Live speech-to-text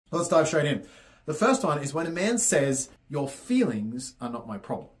Let's dive straight in. The first one is when a man says, your feelings are not my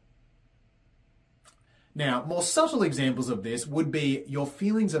problem. Now, more subtle examples of this would be, your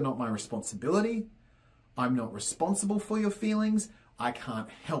feelings are not my responsibility. I'm not responsible for your feelings. I can't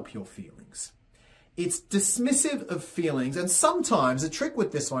help your feelings. It's dismissive of feelings, and sometimes, the trick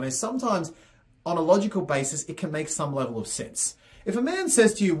with this one is sometimes on a logical basis, it can make some level of sense. If a man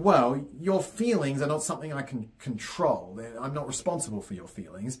says to you, well, your feelings are not something I can control, I'm not responsible for your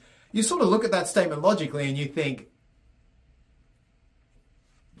feelings, you sort of look at that statement logically and you think,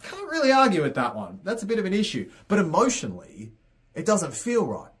 can't really argue with that one. That's a bit of an issue. But emotionally, it doesn't feel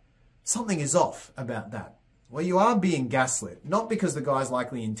right. Something is off about that. Well, you are being gaslit, not because the guy's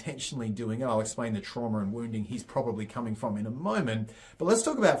likely intentionally doing it. I'll explain the trauma and wounding he's probably coming from in a moment. But let's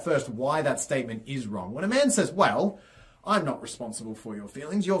talk about first why that statement is wrong. When a man says, well, I'm not responsible for your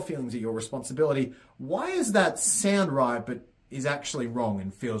feelings are your responsibility. Why does that sound right but is actually wrong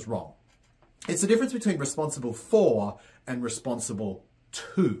and feels wrong? It's the difference between responsible for and responsible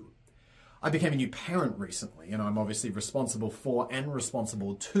to. I became a new parent recently, and I'm obviously responsible for and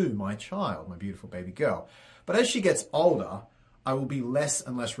responsible to my child, my beautiful baby girl. But as she gets older, I will be less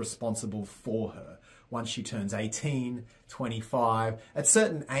and less responsible for her. Once she turns 18, 25, at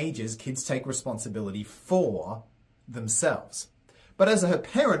certain ages, kids take responsibility for themselves. But as her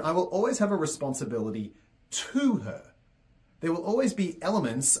parent, I will always have a responsibility to her. There will always be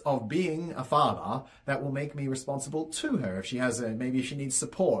elements of being a father that will make me responsible to her. If she has maybe if she needs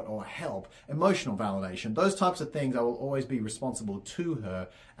support or help, emotional validation, those types of things, I will always be responsible to her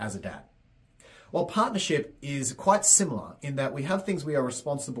as a dad. Well, partnership is quite similar in that we have things we are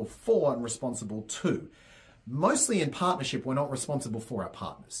responsible for and responsible to. Mostly in partnership, we're not responsible for our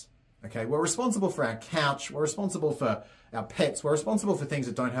partners. Okay, we're responsible for our couch, we're responsible for our pets, we're responsible for things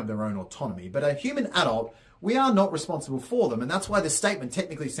that don't have their own autonomy. But a human adult, we are not responsible for them, and that's why this statement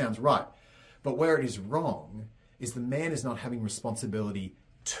technically sounds right. But where it is wrong is the man is not having responsibility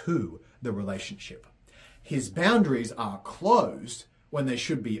to the relationship. His boundaries are closed when they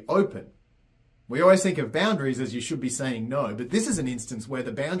should be open. We always think of boundaries as you should be saying no, but this is an instance where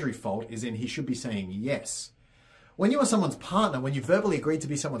the boundary fault is in he should be saying yes. When you are someone's partner, when you verbally agreed to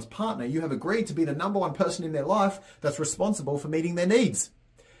be someone's partner, you have agreed to be the number one person in their life that's responsible for meeting their needs.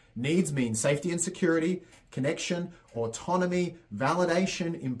 Needs mean safety and security, connection, autonomy,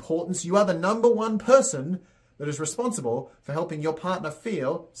 validation, importance. You are the number one person that is responsible for helping your partner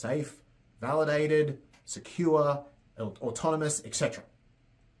feel safe, validated, secure, autonomous, etc.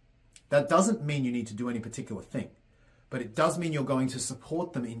 That doesn't mean you need to do any particular thing, but it does mean you're going to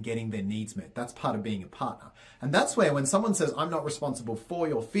support them in getting their needs met. That's part of being a partner. And that's where when someone says, I'm not responsible for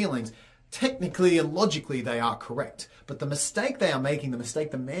your feelings, technically and logically they are correct. But the mistake they are making, the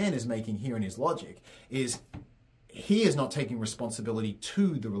mistake the man is making here in his logic, is he is not taking responsibility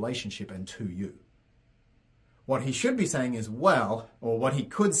to the relationship and to you. What he should be saying is, well, or what he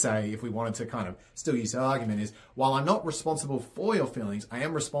could say if we wanted to kind of still use that argument is, while I'm not responsible for your feelings, I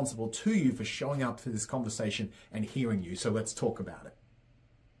am responsible to you for showing up for this conversation and hearing you. So let's talk about it.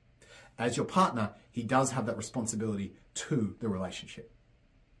 As your partner, he does have that responsibility to the relationship.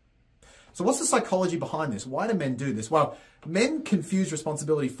 So what's the psychology behind this? Why do men do this? Well, men confuse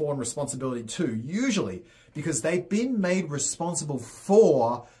responsibility for and responsibility to, usually because they've been made responsible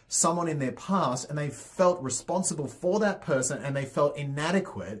for someone in their past and they felt responsible for that person and they felt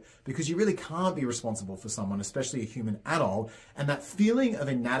inadequate, because you really can't be responsible for someone, especially a human adult. And that feeling of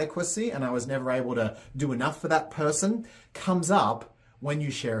inadequacy, and I was never able to do enough for that person, comes up when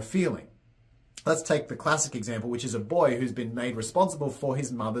you share a feeling. Let's take the classic example, which is a boy who's been made responsible for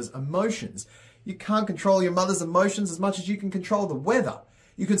his mother's emotions. You can't control your mother's emotions as much as you can control the weather.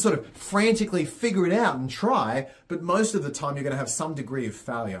 You can sort of frantically figure it out and try, but most of the time you're going to have some degree of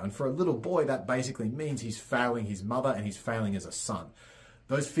failure. And for a little boy, that basically means he's failing his mother and he's failing as a son.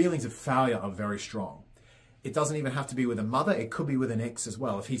 Those feelings of failure are very strong. It doesn't even have to be with a mother. It could be with an ex as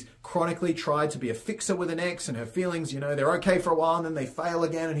well. If he's chronically tried to be a fixer with an ex and her feelings, they're okay for a while and then they fail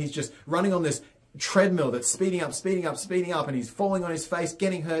again, and he's just running on this treadmill that's speeding up, speeding up, speeding up, and he's falling on his face,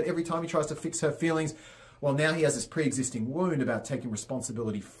 getting hurt every time he tries to fix her feelings. Well, now he has this pre-existing wound about taking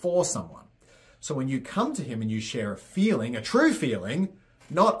responsibility for someone. So when you come to him and you share a feeling, a true feeling,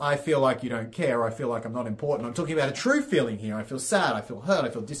 not I feel like you don't care, I feel like I'm not important. I'm talking about a true feeling here. I feel sad, I feel hurt, I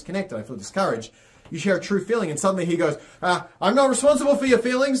feel disconnected, I feel discouraged. You share a true feeling and suddenly he goes, I'm not responsible for your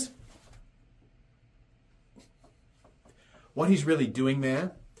feelings. What he's really doing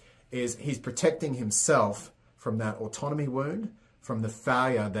there is he's protecting himself from that autonomy wound, from the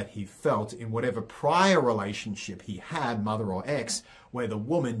failure that he felt in whatever prior relationship he had, mother or ex, where the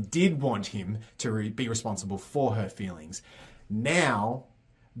woman did want him to be responsible for her feelings. Now,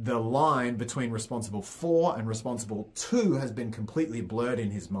 the line between responsible for and responsible to has been completely blurred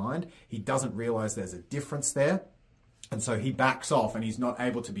in his mind. He doesn't realize there's a difference there. And so he backs off and he's not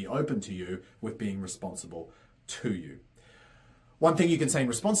able to be open to you with being responsible to you. One thing you can say in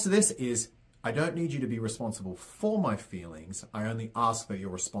response to this is, I don't need you to be responsible for my feelings. I only ask that you're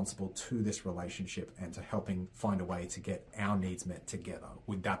responsible to this relationship and to helping find a way to get our needs met together.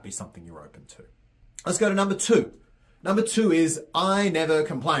 Would that be something you're open to? Let's go to number 2. Number 2 is, I never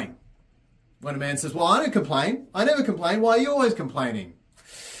complain. When a man says, well, I don't complain. I never complain. Why are you always complaining?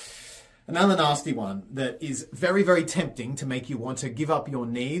 Another nasty one that is very, very tempting to make you want to give up your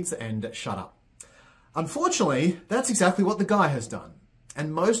needs and shut up. Unfortunately, that's exactly what the guy has done.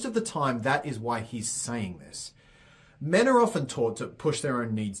 And most of the time, that is why he's saying this. Men are often taught to push their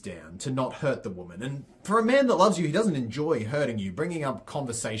own needs down, to not hurt the woman. And for a man that loves you, he doesn't enjoy hurting you. Bringing up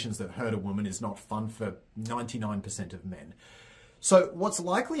conversations that hurt a woman is not fun for 99% of men. So what's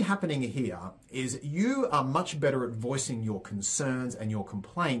likely happening here is you are much better at voicing your concerns and your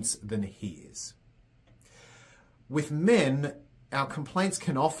complaints than he is. With men, our complaints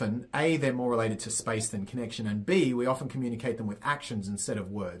can often, A, they're more related to space than connection, and B, we often communicate them with actions instead of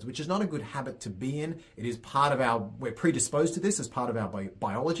words, which is not a good habit to be in. It is part of we're predisposed to this as part of our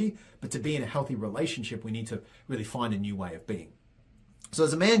biology, but to be in a healthy relationship, we need to really find a new way of being. So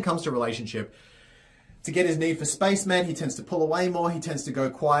as a man comes to a relationship, to get his need for space met, he tends to pull away more, he tends to go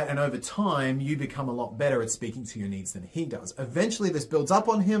quiet, and over time, you become a lot better at speaking to your needs than he does. Eventually, this builds up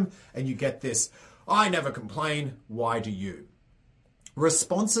on him, and you get this, I never complain, why do you?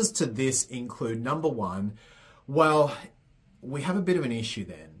 Responses to this include, number 1, well, we have a bit of an issue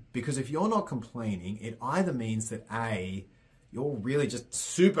then, because if you're not complaining, it either means that A, you're really just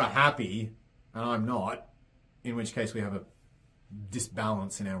super happy, and I'm not, in which case we have a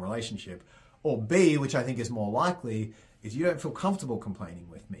disbalance in our relationship, or B, which I think is more likely, is you don't feel comfortable complaining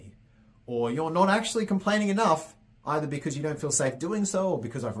with me, or you're not actually complaining enough, either because you don't feel safe doing so, or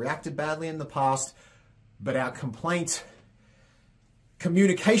because I've reacted badly in the past, but our complaint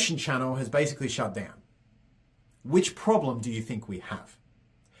communication channel has basically shut down. Which problem do you think we have?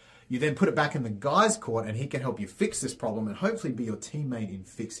 You then put it back in the guy's court and he can help you fix this problem and hopefully be your teammate in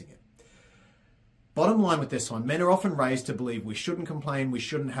fixing it. Bottom line with this one, men are often raised to believe we shouldn't complain, we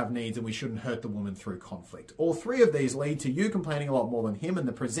shouldn't have needs, and we shouldn't hurt the woman through conflict. All 3 of these lead to you complaining a lot more than him, and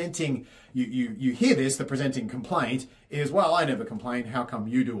the presenting, you hear this, the presenting complaint is, well, I never complain, how come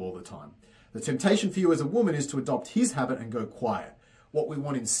you do all the time? The temptation for you as a woman is to adopt his habit and go quiet. What we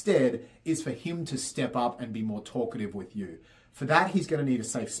want instead is for him to step up and be more talkative with you. For that, he's going to need a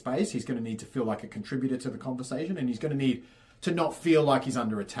safe space. He's going to need to feel like a contributor to the conversation, and he's going to need to not feel like he's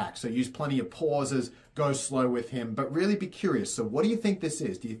under attack. So use plenty of pauses, go slow with him, but really be curious. So what do you think this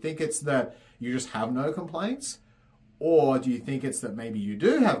is? Do you think it's that you just have no complaints? Or do you think it's that maybe you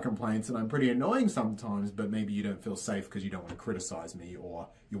do have complaints and I'm pretty annoying sometimes, but maybe you don't feel safe because you don't want to criticize me or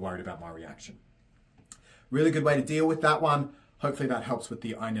you're worried about my reaction? Really good way to deal with that one. Hopefully that helps with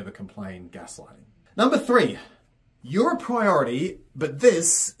the I never complain gaslighting. Number 3, you're a priority, but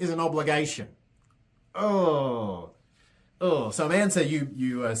this is an obligation. So a man said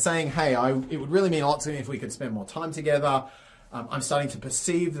you are saying, hey, it would really mean a lot to me if we could spend more time together. I'm starting to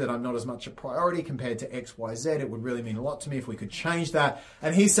perceive that I'm not as much a priority compared to X, Y, Z. It would really mean a lot to me if we could change that.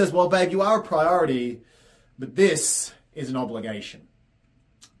 And he says, well, babe, you are a priority, but this is an obligation.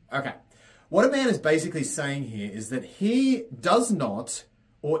 Okay. What a man is basically saying here is that he does not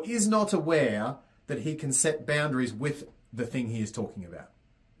or is not aware that he can set boundaries with the thing he is talking about.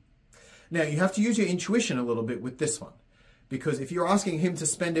 Now, you have to use your intuition a little bit with this one, because if you're asking him to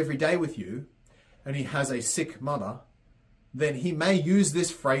spend every day with you and he has a sick mother, then he may use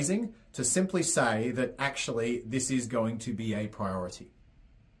this phrasing to simply say that actually this is going to be a priority.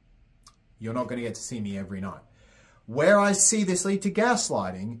 You're not going to get to see me every night. Where I see this lead to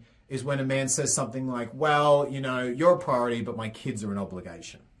gaslighting is when a man says something like, well, you know, you're a priority, but my kids are an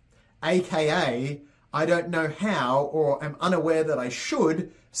obligation. AKA, I don't know how or am unaware that I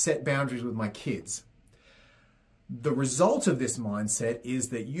should set boundaries with my kids. The result of this mindset is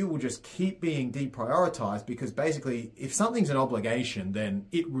that you will just keep being deprioritized because basically if something's an obligation, then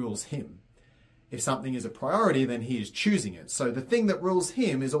it rules him. If something is a priority, then he is choosing it. So the thing that rules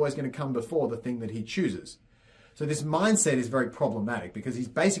him is always going to come before the thing that he chooses. So this mindset is very problematic because he's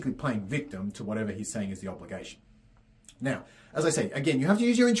basically playing victim to whatever he's saying is the obligation. Now, as I say, again, you have to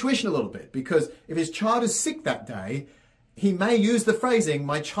use your intuition a little bit because if his child is sick that day, he may use the phrasing,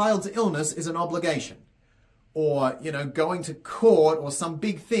 my child's illness is an obligation. Or, you know, going to court or some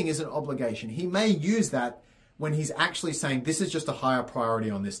big thing is an obligation. He may use that when he's actually saying this is just a higher priority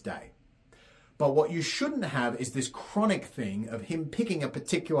on this day. But what you shouldn't have is this chronic thing of him picking a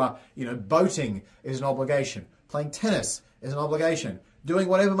particular, boating is an obligation. Playing tennis is an obligation. Doing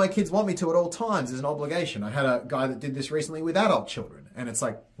whatever my kids want me to at all times is an obligation. I had a guy that did this recently with adult children. And it's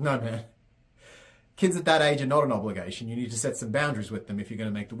like, no, man. Kids at that age are not an obligation. You need to set some boundaries with them if you're going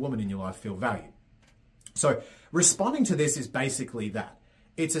to make the woman in your life feel valued. So responding to this is basically that.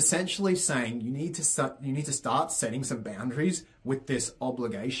 It's essentially saying you need to start setting some boundaries with this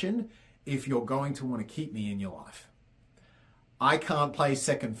obligation if you're going to want to keep me in your life. I can't play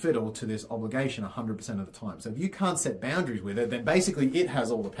second fiddle to this obligation 100% of the time. So if you can't set boundaries with it, then basically it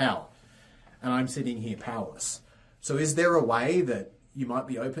has all the power. And I'm sitting here powerless. So is there a way that you might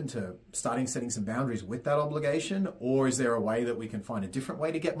be open to setting some boundaries with that obligation? Or is there a way that we can find a different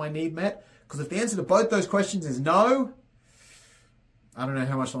way to get my need met? Because if the answer to both those questions is no, I don't know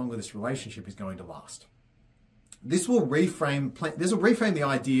how much longer this relationship is going to last. This will reframe the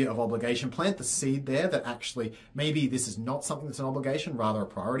idea of obligation, plant the seed there that actually maybe this is not something that's an obligation, rather a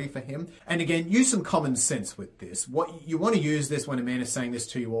priority for him. And again, use some common sense with this. What you want to use this when a man is saying this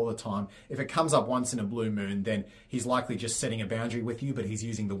to you all the time. If it comes up once in a blue moon, then he's likely just setting a boundary with you, but he's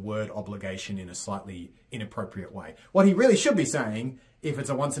using the word obligation in a slightly inappropriate way. What he really should be saying, if it's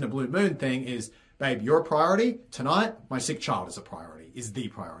a once in a blue moon thing, is, babe, you're a priority. Tonight, my sick child is a priority, is the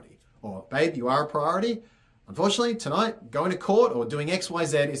priority. Or, babe, you are a priority. Unfortunately, tonight, going to court or doing X, Y,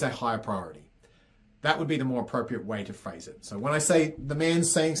 Z is a higher priority. That would be the more appropriate way to phrase it. So when I say the man's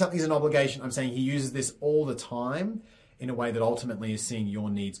saying something's an obligation, I'm saying he uses this all the time in a way that ultimately is seeing your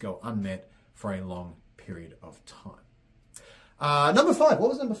needs go unmet for a long period of time. Number 5. What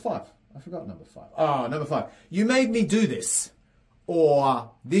was number 5? I forgot number 5. Oh, number 5. You made me do this,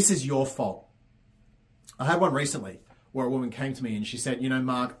 or this is your fault. I had one recently where a woman came to me and she said,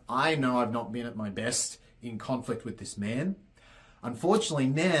 Mark, I know I've not been at my best in conflict with this man. Unfortunately,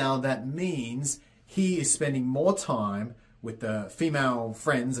 now that means he is spending more time with the female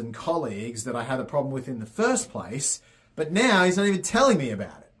friends and colleagues that I had a problem with in the first place, but now he's not even telling me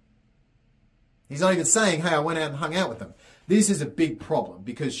about it. He's not even saying, hey, I went out and hung out with them. This is a big problem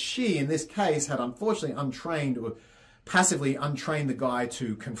because she, in this case, had unfortunately untrained or passively untrained the guy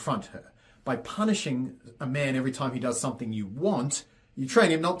to confront her. By punishing a man every time he does something you want, you train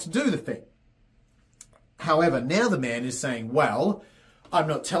him not to do the thing. However, now the man is saying, well, I'm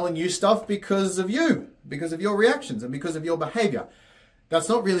not telling you stuff because of you, because of your reactions and because of your behavior. That's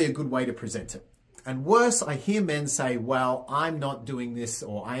not really a good way to present it. And worse, I hear men say, well, I'm not doing this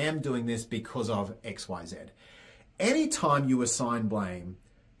or I am doing this because of X, Y, Z. Anytime you assign blame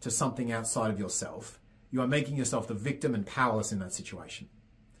to something outside of yourself, you are making yourself the victim and powerless in that situation.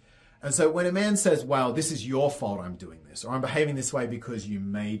 And so when a man says, well, this is your fault I'm doing this, or I'm behaving this way because you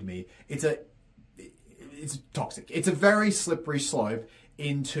made me, it's toxic. It's a very slippery slope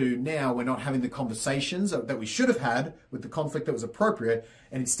into now we're not having the conversations that we should have had with the conflict that was appropriate,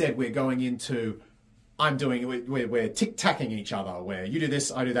 and instead we're going into we're tic-tacking each other, where you do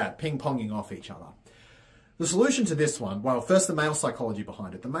this, I do that, ping-ponging off each other. The solution to this one, well, first the male psychology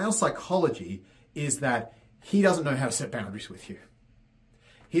behind it. The male psychology is that he doesn't know how to set boundaries with you.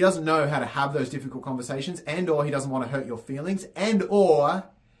 He doesn't know how to have those difficult conversations, and or he doesn't want to hurt your feelings, and or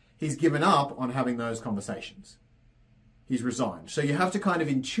he's given up on having those conversations. He's resigned. So you have to kind of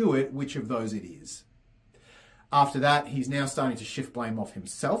intuit which of those it is. After that, he's now starting to shift blame off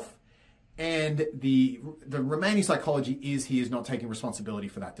himself. And the remaining psychology is he is not taking responsibility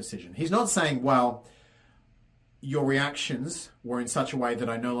for that decision. He's not saying, well, your reactions were in such a way that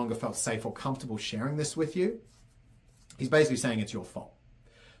I no longer felt safe or comfortable sharing this with you. He's basically saying it's your fault.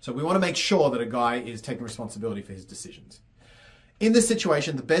 So we want to make sure that a guy is taking responsibility for his decisions. In this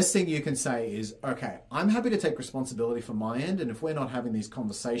situation, the best thing you can say is, okay, I'm happy to take responsibility for my end, and if we're not having these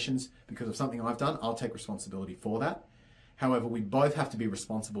conversations because of something I've done, I'll take responsibility for that. However, we both have to be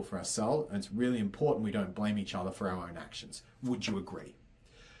responsible for ourselves, and it's really important we don't blame each other for our own actions. Would you agree?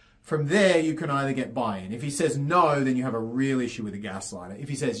 From there, you can either get buy-in. If he says no, then you have a real issue with the gaslighter. If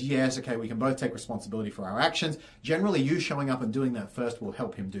he says yes, okay, we can both take responsibility for our actions, generally you showing up and doing that first will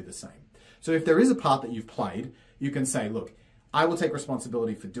help him do the same. So if there is a part that you've played, you can say, look, I will take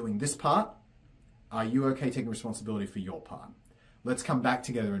responsibility for doing this part. Are you okay taking responsibility for your part? Let's come back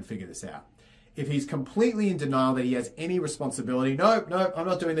together and figure this out. If he's completely in denial that he has any responsibility, no, I'm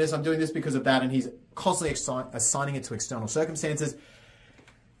not doing this, I'm doing this because of that, and he's constantly assigning it to external circumstances,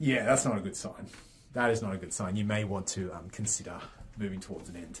 yeah, that's not a good sign. That is not a good sign. You may want to consider moving towards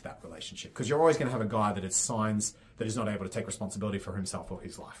an end to that relationship, because you're always going to have a guy that assigns that is not able to take responsibility for himself or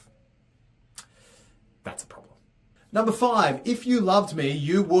his life. That's a problem. Number 5, if you loved me,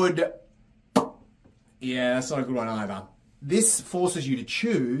 you would... Yeah, that's not a good one either. This forces you to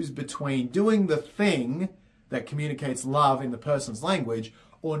choose between doing the thing that communicates love in the person's language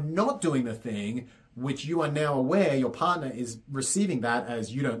or not doing the thing which you are now aware your partner is receiving that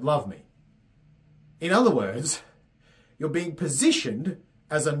as you don't love me. In other words, you're being positioned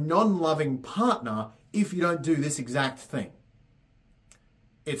as a non-loving partner if you don't do this exact thing.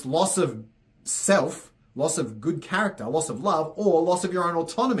 It's loss of self, loss of good character, loss of love, or loss of your own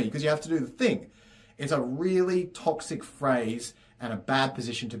autonomy because you have to do the thing. It's a really toxic phrase and a bad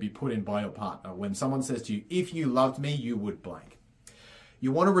position to be put in by your partner when someone says to you, if you loved me, you would blank.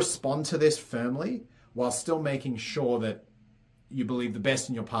 You want to respond to this firmly while still making sure that you believe the best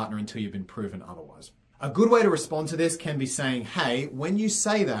in your partner until you've been proven otherwise. A good way to respond to this can be saying, hey, when you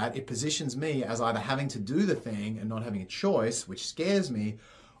say that, it positions me as either having to do the thing and not having a choice, which scares me,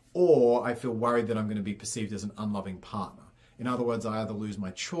 or I feel worried that I'm going to be perceived as an unloving partner. In other words, I either lose my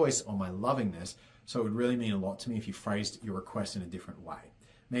choice or my lovingness, so it would really mean a lot to me if you phrased your request in a different way.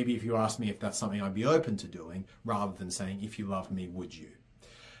 Maybe if you asked me if that's something I'd be open to doing, rather than saying, if you loved me, would you?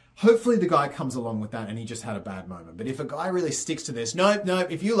 Hopefully the guy comes along with that and he just had a bad moment. But if a guy really sticks to this, no,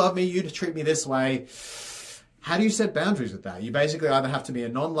 if you love me, you'd treat me this way. How do you set boundaries with that? You basically either have to be a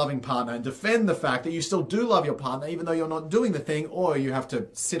non-loving partner and defend the fact that you still do love your partner even though you're not doing the thing, or you have to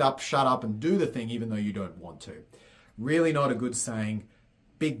sit up, shut up and do the thing even though you don't want to. Really not a good saying.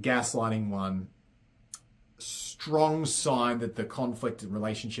 Big gaslighting one. Strong sign that the conflict in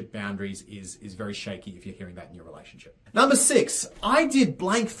relationship boundaries is very shaky if you're hearing that in your relationship. Number 6, I did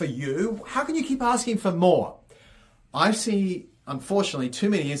blank for you. How can you keep asking for more? I see, unfortunately, too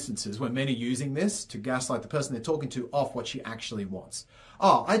many instances where men are using this to gaslight the person they're talking to off what she actually wants.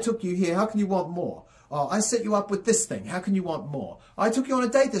 Oh, I took you here. How can you want more? Oh, I set you up with this thing. How can you want more? I took you on a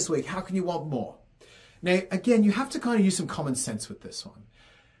date this week. How can you want more? Now, again, you have to kind of use some common sense with this one.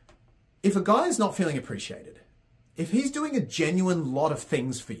 If a guy is not feeling appreciated, if he's doing a genuine lot of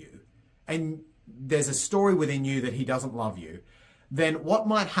things for you and there's a story within you that he doesn't love you, then what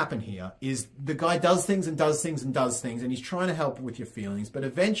might happen here is the guy does things and does things and does things and he's trying to help with your feelings, but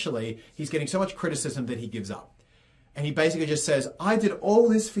eventually he's getting so much criticism that he gives up. And he basically just says, I did all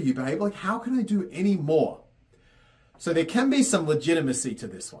this for you, babe. Like, how can I do any more? So there can be some legitimacy to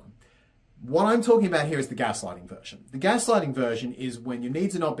this one. What I'm talking about here is the gaslighting version. The gaslighting version is when your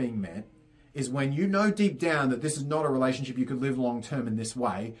needs are not being met, is when you know deep down that this is not a relationship you could live long term in this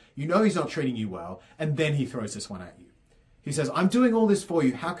way, you know he's not treating you well, and then he throws this one at you. He says, I'm doing all this for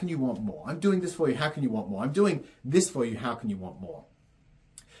you, how can you want more? I'm doing this for you, how can you want more? I'm doing this for you, how can you want more?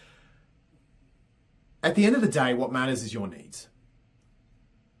 At the end of the day, what matters is your needs.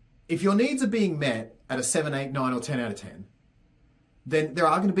 If your needs are being met at a 7, 8, 9, or 10 out of 10, then there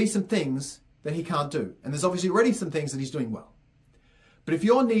are going to be some things that he can't do. And there's obviously already some things that he's doing well. But if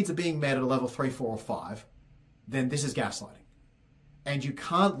your needs are being met at a level 3, 4, or 5, then this is gaslighting. And you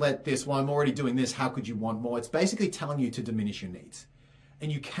can't let this, well, I'm already doing this, how could you want more? It's basically telling you to diminish your needs.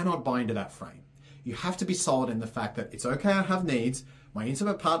 And you cannot buy into that frame. You have to be solid in the fact that it's okay, I have needs. My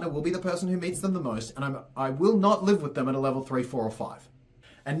intimate partner will be the person who meets them the most, and I will not live with them at a level 3, 4, or 5.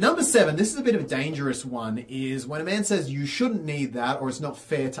 And number 7, this is a bit of a dangerous one, is when a man says you shouldn't need that or it's not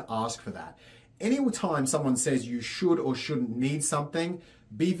fair to ask for that. Anytime someone says you should or shouldn't need something,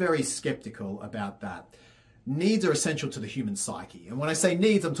 be very skeptical about that. Needs are essential to the human psyche. And when I say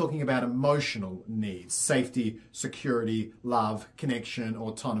needs, I'm talking about emotional needs. Safety, security, love, connection,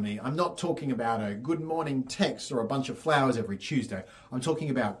 autonomy. I'm not talking about a good morning text or a bunch of flowers every Tuesday. I'm talking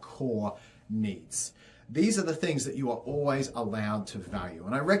about core needs. These are the things that you are always allowed to value.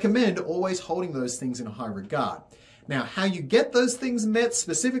 And I recommend always holding those things in high regard. Now, how you get those things met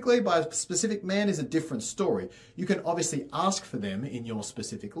specifically by a specific man is a different story. You can obviously ask for them in your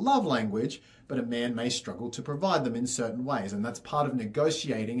specific love language, but a man may struggle to provide them in certain ways. And that's part of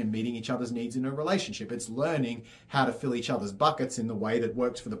negotiating and meeting each other's needs in a relationship. It's learning how to fill each other's buckets in the way that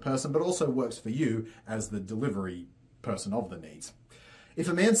works for the person, but also works for you as the delivery person of the needs. If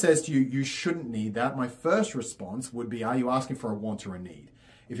a man says to you, you shouldn't need that, my first response would be, are you asking for a want or a need?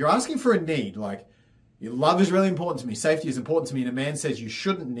 If you're asking for a need, like, your love is really important to me, safety is important to me, and a man says you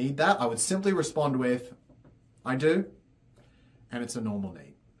shouldn't need that, I would simply respond with, I do, and it's a normal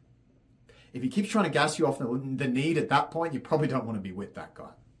need. If he keeps trying to gas you off the need at that point, you probably don't want to be with that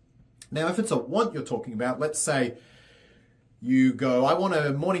guy. Now, if it's a want you're talking about, let's say you go, I want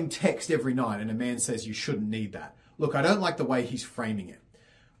a morning text every night, and a man says you shouldn't need that. Look, I don't like the way he's framing it.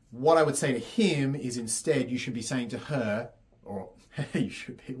 What I would say to him is instead you should be saying to her, or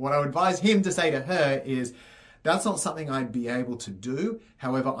what I would advise him to say to her is, that's not something I'd be able to do.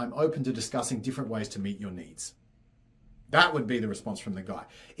 However, I'm open to discussing different ways to meet your needs. That would be the response from the guy.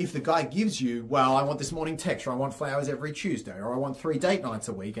 If the guy gives you, well, I want this morning text, or I want flowers every Tuesday, or I want 3 date nights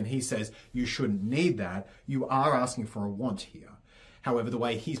a week, and he says you shouldn't need that, you are asking for a want here. However, the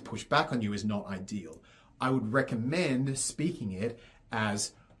way he's pushed back on you is not ideal. I would recommend speaking it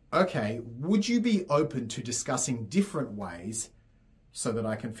as, okay, would you be open to discussing different ways so that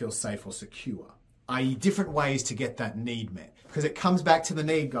I can feel safe or secure? I.e. different ways to get that need met. Because it comes back to the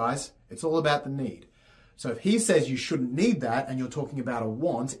need, guys. It's all about the need. So if he says you shouldn't need that and you're talking about a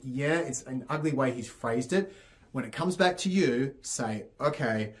want, yeah, it's an ugly way he's phrased it. When it comes back to you, say,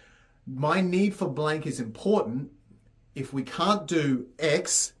 okay, my need for blank is important. If we can't do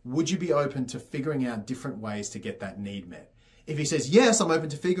X, would you be open to figuring out different ways to get that need met? If he says, yes, I'm open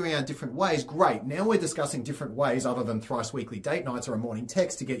to figuring out different ways, great. Now we're discussing different ways other than thrice weekly date nights or a morning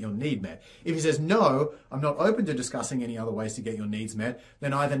text to get your need met. If he says, no, I'm not open to discussing any other ways to get your needs met,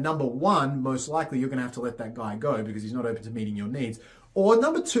 then either number one, most likely you're going to have to let that guy go because he's not open to meeting your needs. Or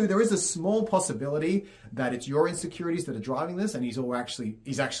number two, there is a small possibility that it's your insecurities that are driving this and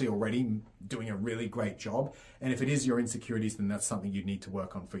he's actually already doing a really great job. And if it is your insecurities, then that's something you need to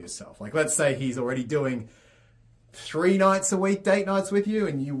work on for yourself. Like let's say he's already doing 3 nights a week date nights with you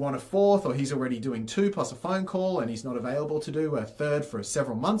and you want a 4th, or he's already doing 2 plus a phone call and he's not available to do a 3rd for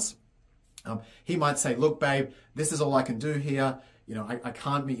several months. He might say, look, babe, this is all I can do here. You know, I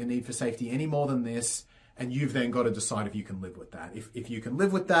can't meet your need for safety any more than this. And you've then got to decide if you can live with that. If you can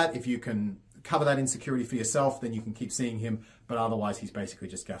live with that, if you can cover that insecurity for yourself, then you can keep seeing him. But otherwise, he's basically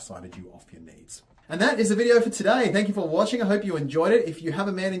just gaslighted you off your needs. And that is the video for today. Thank you for watching. I hope you enjoyed it. If you have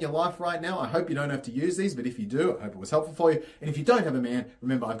a man in your life right now, I hope you don't have to use these. But if you do, I hope it was helpful for you. And if you don't have a man,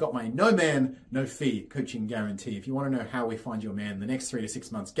 remember, I've got my no man, no fee coaching guarantee. If you want to know how we find your man in the next 3 to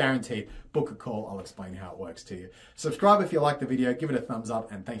 6 months, guaranteed, book a call. I'll explain how it works to you. Subscribe if you like the video. Give it a thumbs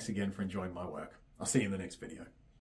up. And thanks again for enjoying my work. I'll see you in the next video.